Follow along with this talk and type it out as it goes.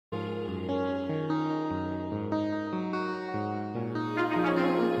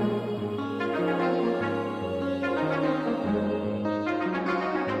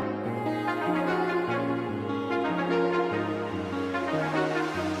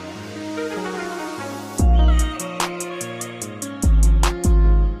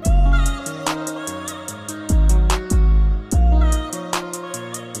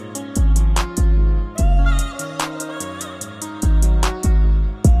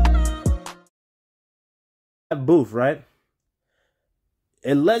booth, right?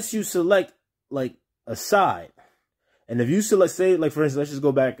 It lets you select like a side. And if you select, say, like for instance, let's just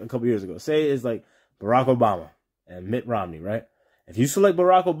go back a couple years ago. Say it's like Barack Obama and Mitt Romney, right? If you select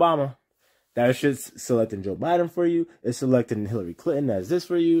Barack Obama, that shit's selecting Joe Biden for you. It's selecting Hillary Clinton as this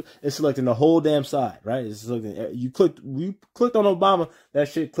for you. It's selecting the whole damn side, right? It's selecting, you clicked on Obama, that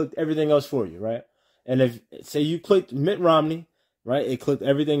shit clicked everything else for you, right? And if, say you clicked Mitt Romney, right, it clicked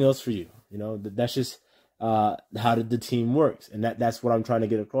everything else for you. You know, that's just how the team works. And that's what I'm trying to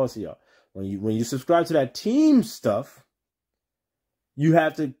get across to y'all. When you subscribe to that team stuff, you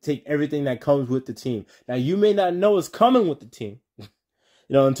have to take everything that comes with the team. Now, you may not know it's coming with the team, you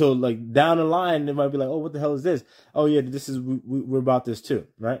know, until like down the line, it might be like, oh, what the hell is this? Oh, yeah, this is, we're about this too,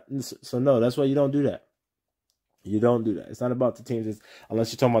 right? So no, that's why you don't do that. You don't do that. It's not about the teams,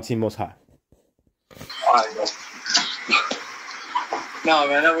 unless you're talking about Team Most High. All right, bro. No,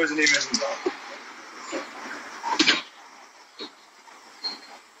 man, that wasn't even about.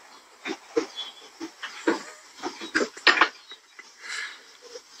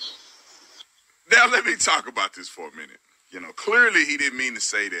 Now let me talk about this for a minute. You know, clearly he didn't mean to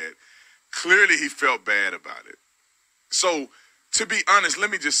say that. Clearly he felt bad about it. So, to be honest,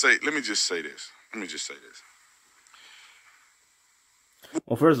 let me just say this.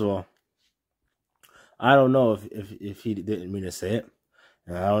 Well, first of all, I don't know if he didn't mean to say it.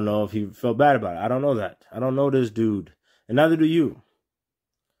 And I don't know if he felt bad about it. I don't know that. I don't know this dude. And neither do you.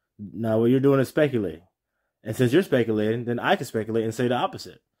 Now, what you're doing is speculating. And since you're speculating, then I can speculate and say the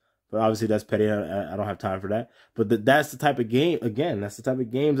opposite. But obviously that's petty. I don't have time for that. But that's the type of game, again, that's the type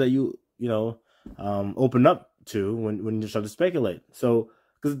of games that you know, open up to when you start to speculate. So,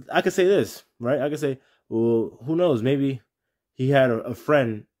 because I could say this, right? I could say, well, who knows? Maybe he had a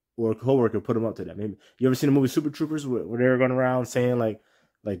friend or a coworker put him up to that. Maybe you ever seen the movie Super Troopers where they were going around saying like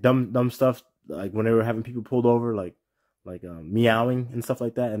dumb stuff, like when they were having people pulled over, like meowing and stuff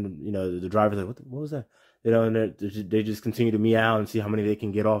like that, and you know the driver's like, what was that? You know, and they just continue to meow and see how many they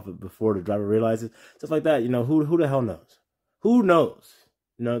can get off before the driver realizes stuff like that. You know, who the hell knows? Who knows?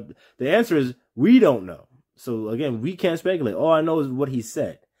 You know, the answer is we don't know. So again, we can't speculate. All I know is what he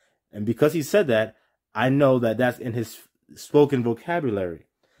said, and because he said that, I know that that's in his spoken vocabulary.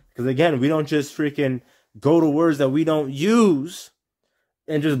 Because again, we don't just freaking go to words that we don't use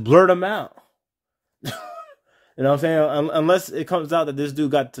and just blurt them out. You know what I'm saying? Unless it comes out that this dude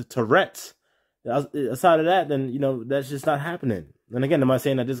got Tourette's. Aside of that, then, you know, that's just not happening. And again, am I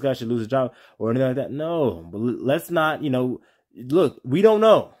saying that this guy should lose his job or anything like that? No. But let's not, you know, look, we don't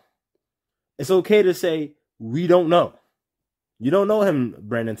know. It's okay to say we don't know. You don't know him,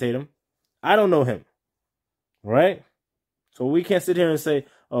 Brandon Tatum. I don't know him. Right? So we can't sit here and say,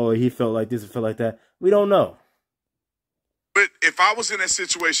 oh, he felt like this and felt like that. We don't know. But if I was in that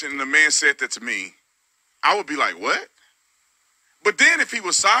situation and the man said that to me, I would be like, what? But then if he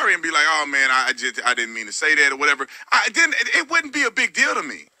was sorry and be like, oh, man, I didn't mean to say that or whatever, it wouldn't be a big deal to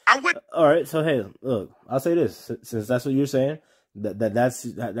me. I would. All right. So, hey, look, I'll say this. Since that's what you're saying,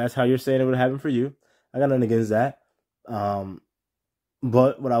 that's how you're saying it would happen for you. I got nothing against that.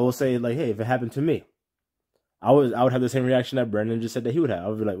 But what I will say is like, hey, if it happened to me, I would have the same reaction that Brendan just said that he would have. I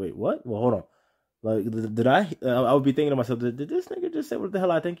would be like, wait, what? Well, hold on. Like, did I would be thinking to myself, did this nigga just say what the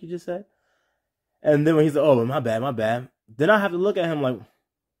hell I think he just said? And then when he's like, oh, my bad. Then I have to look at him like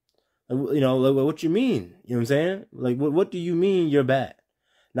you know, like, what you mean? You know what I'm saying? Like, what do you mean you're bad?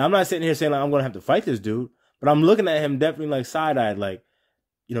 Now, I'm not sitting here saying like, I'm going to have to fight this dude, but I'm looking at him definitely like side-eyed, like,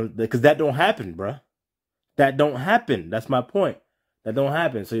 you know, because that don't happen, bruh. That don't happen. That's my point. That don't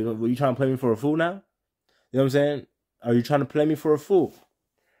happen. So you trying to play me for a fool now? You know what I'm saying? Are you trying to play me for a fool?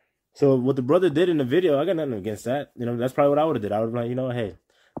 So what the brother did in the video, I got nothing against that. You know, that's probably what I would have did. I would have been like, you know, hey,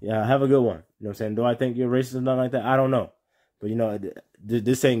 yeah, have a good one. You know what I'm saying? Do I think you're racist or nothing like that? I don't know. But, you know,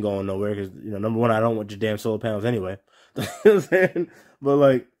 this ain't going nowhere because, you know, number one, I don't want your damn solar panels anyway. You know what I'm saying? But,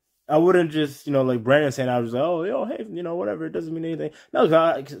 like, I wouldn't just, you know, like Brandon saying, I was like, oh, yo, hey, you know, whatever. It doesn't mean anything. No,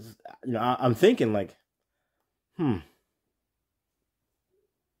 cause you know, I'm thinking, like, like,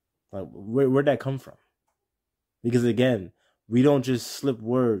 where'd that come from? Because, again, we don't just slip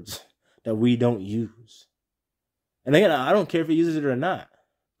words that we don't use. And, again, I don't care if he uses it or not.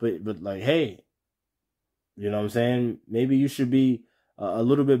 But like, hey, you know what I'm saying? Maybe you should be a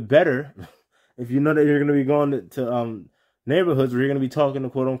little bit better if you know that you're going to be going to neighborhoods where you're going to be talking to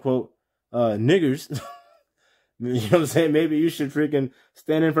quote-unquote niggers. You know what I'm saying? Maybe you should freaking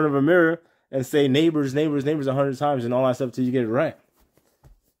stand in front of a mirror and say neighbors 100 times and all that stuff till you get it right.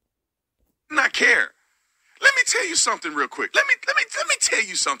 Not care. Let me tell you something real quick. Let me tell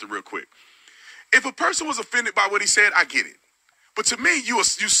you something real quick. If a person was offended by what he said, I get it. But to me, you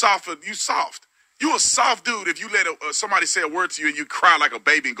soft. You a soft dude if you let somebody say a word to you and you cry like a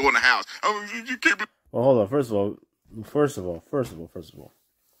baby and go in the house. Oh, you can't be. Well, hold on. First of all,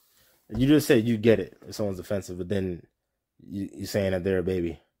 you just said you get it if someone's offensive, but then you're saying that they're a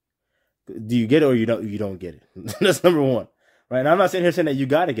baby. Do you get it or you don't? You don't get it. That's number one, right? And I'm not sitting here saying that you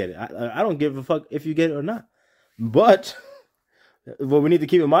gotta get it. I don't give a fuck if you get it or not. But what we need to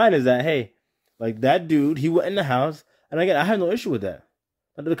keep in mind is that, hey, like that dude, he went in the house, and again, I have no issue with that.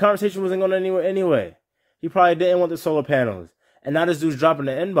 The conversation wasn't going anywhere anyway. He probably didn't want the solar panels, and now this dude's dropping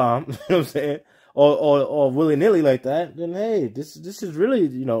the N-bomb. You know what I'm saying? Or willy nilly like that. Then hey, this is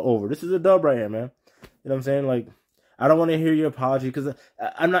really over. This is a dub right here, man. You know what I'm saying? Like, I don't want to hear your apology because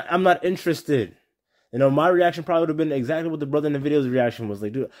I'm not interested. My reaction probably would have been exactly what the brother in the video's reaction was.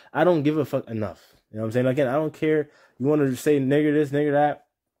 Like, dude, I don't give a fuck enough. You know what I'm saying? Again, I don't care. You want to say nigger this, nigger that.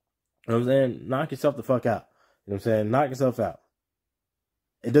 You know what I'm saying? Knock yourself the fuck out. You know what I'm saying? Knock yourself out.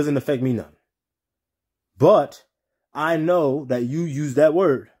 It doesn't affect me none. But I know that you use that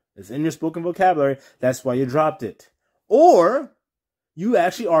word. It's in your spoken vocabulary. That's why you dropped it. Or you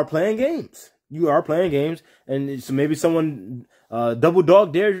actually are playing games. You are playing games, and so maybe someone double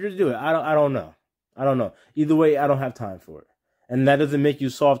dog dared you to do it. I don't know. I don't know. Either way, I don't have time for it. And that doesn't make you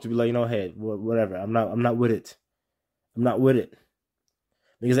soft to be like, hey, whatever. I'm not with it. I'm not with it.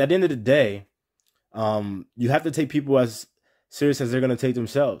 Because at the end of the day, you have to take people as serious as they're going to take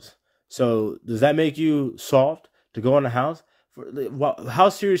themselves. So does that make you soft to go in the house? How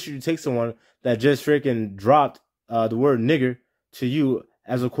serious should you take someone that just freaking dropped the word nigger to you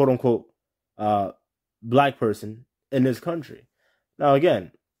as a quote unquote black person in this country? Now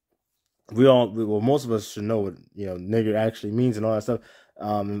again, most of us should know what nigger actually means and all that stuff.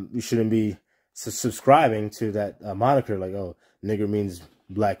 We shouldn't be subscribing to that moniker like, oh, nigger means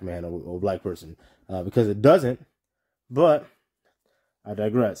black man or black person, because it doesn't. But I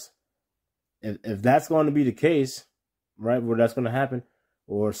digress. If that's going to be the case, right, where that's going to happen,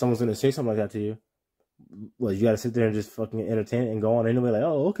 or someone's going to say something like that to you, well, you got to sit there and just fucking entertain it and go on anyway. Like,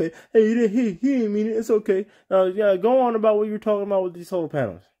 oh, okay, hey, he didn't mean it. It's okay. Yeah, go on about what you're talking about with these solar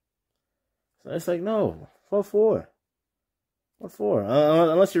panels. So it's like, no, what for? What for?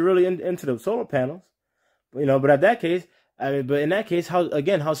 Unless you're really into the solar panels, But at that case, but in that case,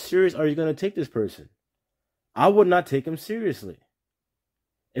 how serious are you going to take this person? I would not take him seriously.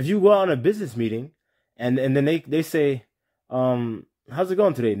 If you go out on a business meeting and then they say, how's it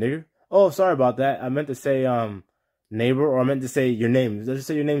going today, nigger? Oh, sorry about that. I meant to say neighbor, or I meant to say your name. Let's just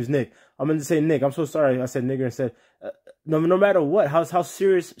say your name's Nick. I meant to say Nick. I'm so sorry. I said nigger and said, no matter what, how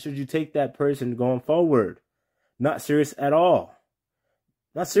serious should you take that person going forward? Not serious at all.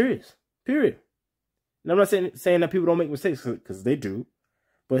 Not serious. Period. And I'm not saying that people don't make mistakes, because they do.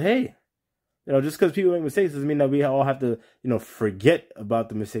 But hey, just because people make mistakes doesn't mean that we all have to, forget about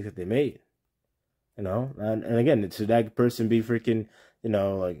the mistakes that they made. And again, should that person be freaking,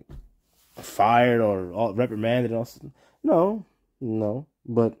 like fired or reprimanded? No.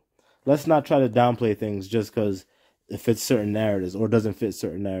 But let's not try to downplay things just because it fits certain narratives or doesn't fit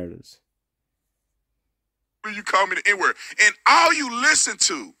certain narratives. You call me the N-word, and all you listen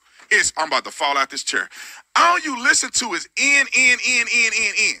to is, I'm about to fall out this chair. All you listen to is N.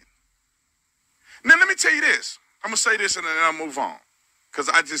 Now let me tell you this. I'm gonna say this and then I'll move on, because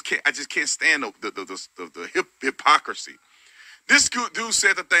I just can't stand the hypocrisy. This dude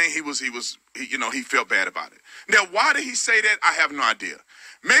said the thing. He felt bad about it. Now, why did he say that? I have no idea.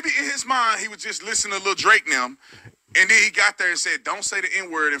 Maybe in his mind he was just listening to Lil Drake now, and then he got there and said, "Don't say the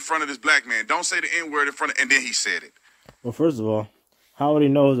N-word in front of this black man. Don't say the N-word in front of," and then he said it. Well, first of all, how would he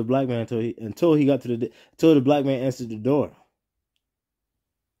know it was a black man until the black man answered the door?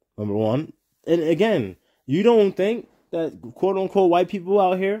 Number one. And again, you don't think that quote unquote white people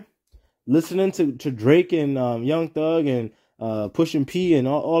out here listening to Drake and Young Thug and Pushin P and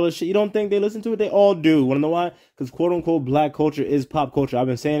all this shit, you don't think they listen to it? They all do. Wanna know why? Because quote unquote black culture is pop culture. I've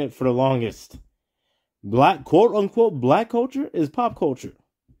been saying it for the longest. Quote unquote black culture is pop culture.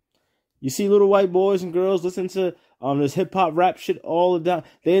 You see little white boys and girls listen to this hip hop rap shit all the time.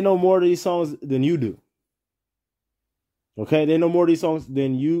 They know more of these songs than you do. Okay, they know more of these songs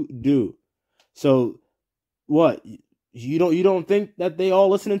than you do. So, what? You don't think that they all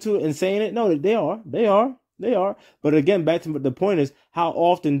listening to it and saying it? No, they are. But again, back to the point is, how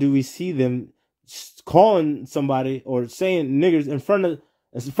often do we see them calling somebody or saying niggers in front of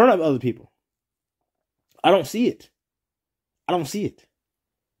other people? I don't see it.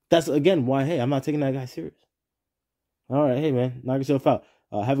 That's again why, hey, I'm not taking that guy serious. All right, hey man, knock yourself out.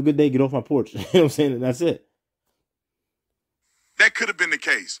 Have a good day. Get off my porch. You know what I'm saying? That's it. That could have been the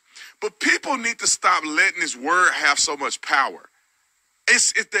case. But people need to stop letting this word have so much power.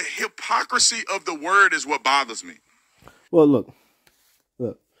 It's the hypocrisy of the word is what bothers me. Well, look.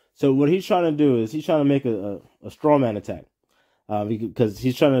 So what he's trying to do is he's trying to make a straw man attack, because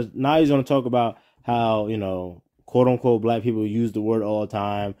he's trying to now he's going to talk about how, you know, quote unquote black people use the word all the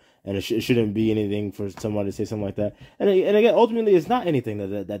time, and it shouldn't be anything for somebody to say something like that. And again, ultimately, it's not anything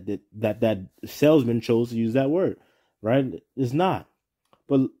that salesman chose to use that word, right? It's not.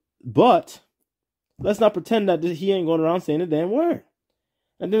 But let's not pretend that he ain't going around saying the damn word.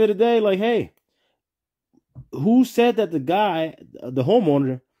 At the end of the day, like, hey, who said that the guy, the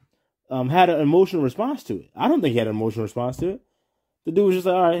homeowner, had an emotional response to it? I don't think he had an emotional response to it. The dude was just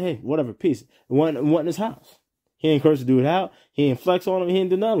like, all right, hey, whatever, peace. Went in his house. He ain't cursed the dude out. He ain't flex on him. He ain't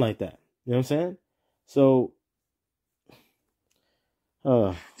do nothing like that. You know what I'm saying? So,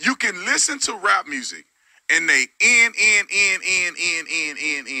 you can listen to rap music and they N.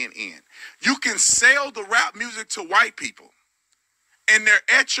 You can sell the rap music to white people and they're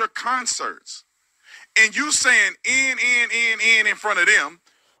at your concerts and you saying N in front of them.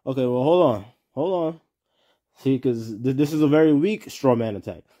 Okay, well, hold on. See, because this is a very weak straw man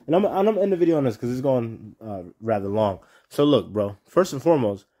attack. And I'm going to end the video on this because it's going rather long. So look, bro, first and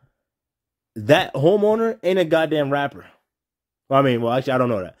foremost, that homeowner ain't a goddamn rapper. Well, actually, I don't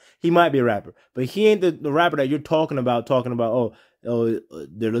know that. He might be a rapper, but he ain't the rapper that you're talking about, oh,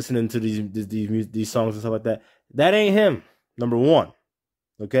 they're listening to these songs and stuff like that. That ain't him, number one.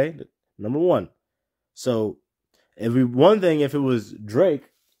 Okay? Number one. So, if it was Drake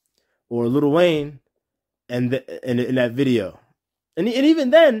or Lil Wayne and in that video, and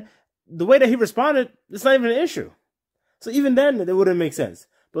even then, the way that he responded, it's not even an issue. So even then, it wouldn't make sense.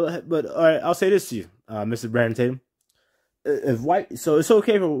 But all right, I'll say this to you, Mr. Brandon Tatum. So it's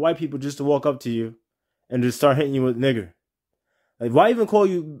okay for white people just to walk up to you and just start hitting you with nigger. Like, why even call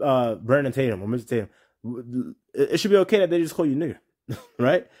you Brandon Tatum or Mr. Tatum? It should be okay that they just call you nigger,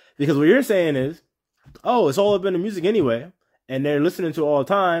 right? Because what you're saying is, oh, it's all up in the music anyway, and they're listening to it all the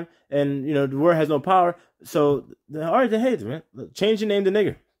time, and you know the word has no power. So all right, then hey, man, change your name to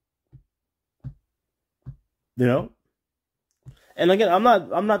nigger. You know. And again, I'm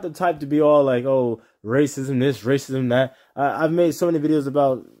not the type to be all like, oh, racism this, racism that. I've made so many videos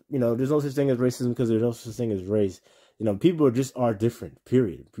about, you know, there's no such thing as racism because there's no such thing as race. You know, people are different,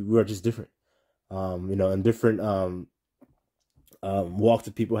 period. We are just different. You know, and different walks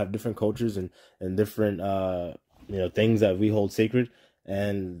of people have different cultures and different, you know, things that we hold sacred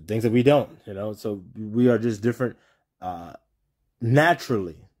and things that we don't, you know. So we are just different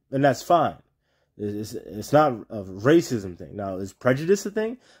naturally, and that's fine. It's not a racism thing. Now, is prejudice a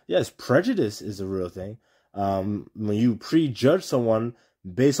thing? Yes, prejudice is a real thing. When you prejudge someone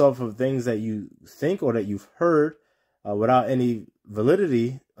based off of things that you think or that you've heard without any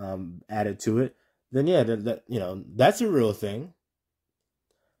validity added to it, then yeah, that you know, that's a real thing.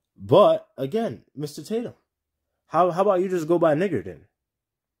 But again, Mr. Tatum, how about you just go by nigger then?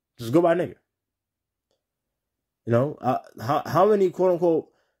 Just go by nigger. You know, how many quote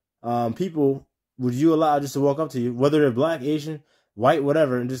unquote people would you allow just to walk up to you, whether they're black, Asian, white,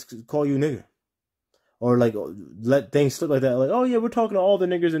 whatever, and just call you nigger? Or like let things slip like that, like, oh yeah, we're talking to all the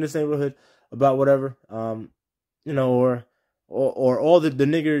niggers in this neighborhood about whatever, you know, or all the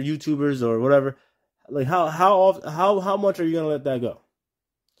nigger YouTubers or whatever. Like how much are you gonna let that go?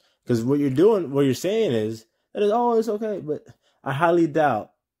 Because what you're saying is that it's okay, but I highly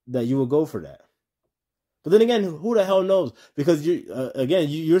doubt that you will go for that. But then again, who the hell knows? Because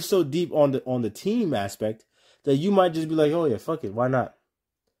you're so deep on the team aspect that you might just be like, oh yeah, fuck it, why not?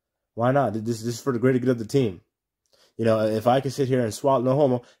 Why not? This is for the greater good of the team. You know, if I can sit here and swallow, no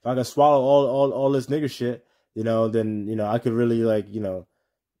homo, if I can swallow all this nigger shit, you know, then you know I could really like you know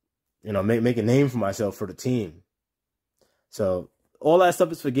make a name for myself for the team. So all that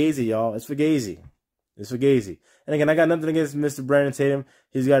stuff is fugazi, y'all. It's fugazi. It's fugazi. And again, I got nothing against Mr. Brandon Tatum.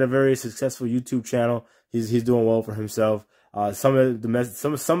 He's got a very successful YouTube channel. He's doing well for himself. Some of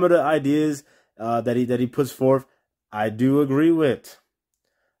the ideas that he puts forth, I do agree with.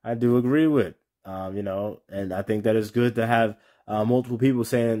 You know, and I think that it's good to have multiple people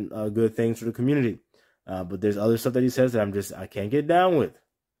saying good things for the community. But there's other stuff that he says that I can't get down with.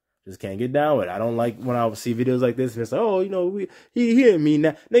 Just can't get down with. I don't like when I see videos like this and it's like, oh, you know, he didn't mean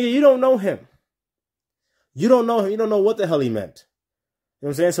that. Nigga, you don't know him. You don't know him. You don't know what the hell he meant. You know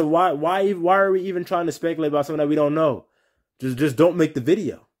what I'm saying? So why are we even trying to speculate about something that we don't know? Just don't make the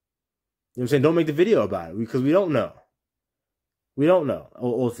video. You know what I'm saying? Don't make the video about it because we don't know. We don't know,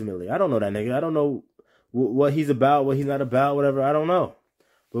 ultimately. I don't know that nigga. I don't know what he's about, what he's not about, whatever. I don't know.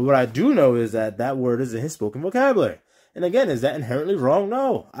 But what I do know is that word is in his spoken vocabulary. And again, is that inherently wrong?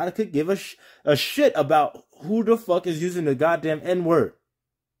 No. I could give a shit about who the fuck is using the goddamn N-word.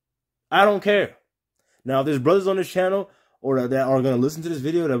 I don't care. Now, if there's brothers on this channel or that are gonna listen to this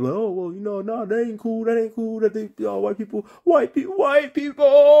video, they're like, oh well, no, that ain't cool. That ain't cool. That they, white people.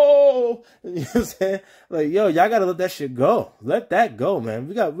 You know what I'm saying? Like, yo, y'all gotta let that shit go. Let that go, man.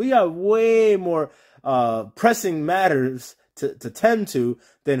 We got way more pressing matters to tend to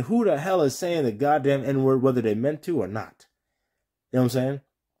than who the hell is saying the goddamn N-word, whether they meant to or not. You know what I'm saying?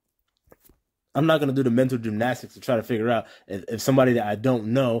 I'm not gonna do the mental gymnastics to try to figure out if somebody that I don't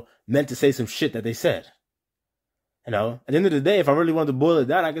know meant to say some shit that they said. You know, at the end of the day, if I really wanted to boil it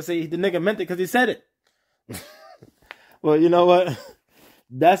down, I could say the nigga meant it because he said it. Well, you know what?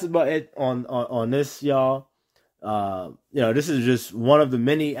 That's about it on this, y'all. You know, this is just one of the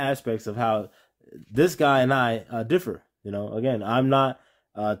many aspects of how this guy and I differ. You know, again, I'm not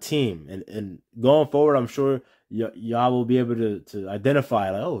a team, and going forward, I'm sure y'all will be able to identify,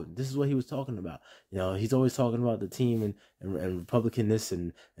 like, oh, this is what he was talking about. You know, he's always talking about the team and Republican this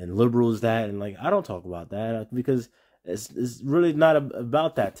and liberals that, and like, I don't talk about that because it's really not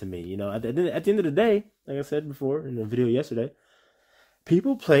about that to me. You know, at the end of the day, like I said before in the video yesterday,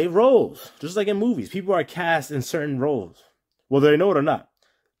 people play roles just like in movies. People are cast in certain roles, whether they know it or not.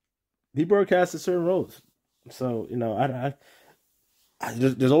 People are cast in certain roles. So, you know,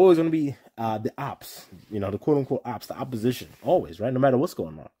 there's always going to be the ops, you know, the quote unquote ops, the opposition, always, right? No matter what's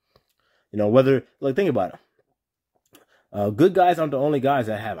going on, you know, whether, like, think about it. Good guys aren't the only guys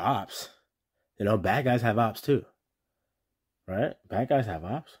that have ops. You know, bad guys have ops too, right? Bad guys have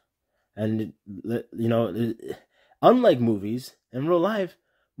ops, and you know, unlike movies, in real life,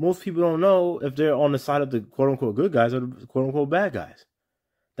 most people don't know if they're on the side of the quote unquote good guys or the quote unquote bad guys.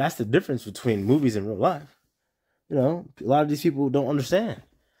 That's the difference between movies and real life. You know, a lot of these people don't understand.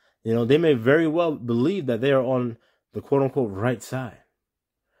 You know, they may very well believe that they are on the quote-unquote right side.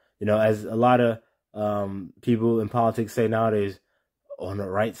 You know, as a lot of people in politics say nowadays, on the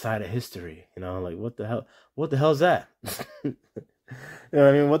right side of history. You know, like, what the hell? What the hell is that? You know what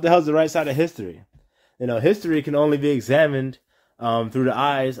I mean? What the hell is the right side of history? You know, history can only be examined through the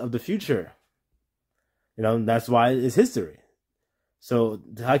eyes of the future. You know, that's why it's history. So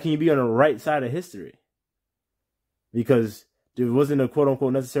how can you be on the right side of history? Because there wasn't a quote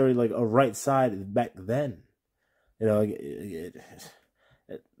unquote necessarily like a right side back then. You know,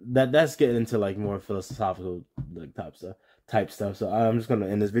 that's getting into like more philosophical like type stuff. So I'm just gonna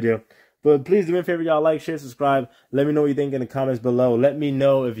end this video. But please do me a favor, y'all, like, share, subscribe. Let me know what you think in the comments below. Let me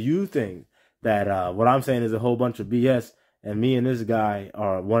know if you think that what I'm saying is a whole bunch of BS and me and this guy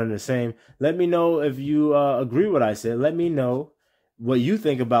are one and the same. Let me know if you agree with what I said. Let me know what you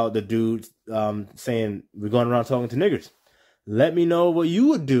think about the dude saying we're going around talking to niggers. Let me know what you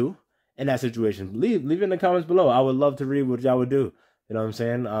would do in that situation. Leave it in the comments below. I would love to read what y'all would do. You know what I'm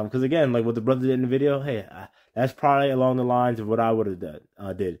saying? Because again, like what the brother did in the video, hey, that's probably along the lines of what I would have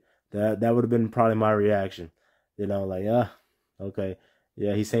did. That would have been probably my reaction. You know, like, okay,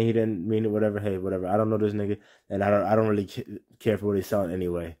 yeah, he's saying he didn't mean it, whatever. Hey, whatever. I don't know this nigga, and I don't really care for what he's selling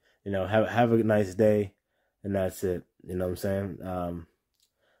anyway. You know, have a nice day, and that's it. You know what I'm saying?